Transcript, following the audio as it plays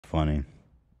funny.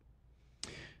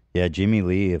 Yeah, Jimmie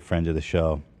Lee, a friend of the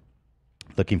show,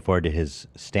 looking forward to his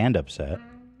stand-up set.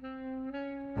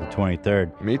 The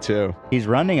 23rd. Me too. He's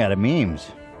running out of memes.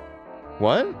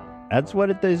 What? That's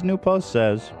what his new post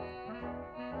says.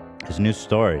 His new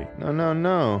story.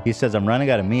 No. He says, I'm running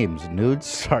out of memes. Nudes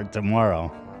start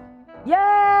tomorrow.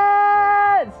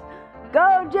 Yes!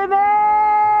 Go, Jimmie!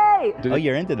 Oh,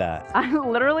 you're into that.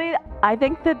 I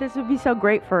think that this would be so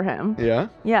great for him. Yeah?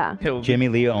 Yeah. Jimmie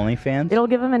Lee OnlyFans? It'll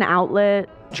give him an outlet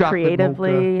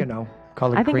creatively. Mocha,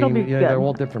 colored I think cream. it'll be Yeah, good. they're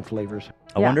all different flavors.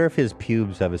 I wonder if his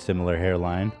pubes have a similar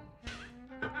hairline.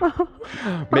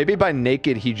 Maybe by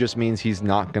naked, he just means he's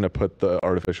not going to put the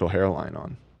artificial hairline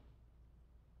on.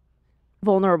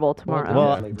 Vulnerable tomorrow.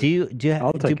 Well, do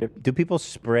people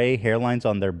spray hairlines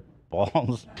on their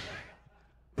balls?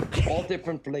 All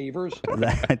different flavors.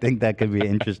 I think that could be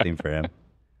interesting for him.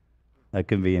 That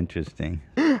could be interesting.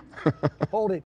 Hold it.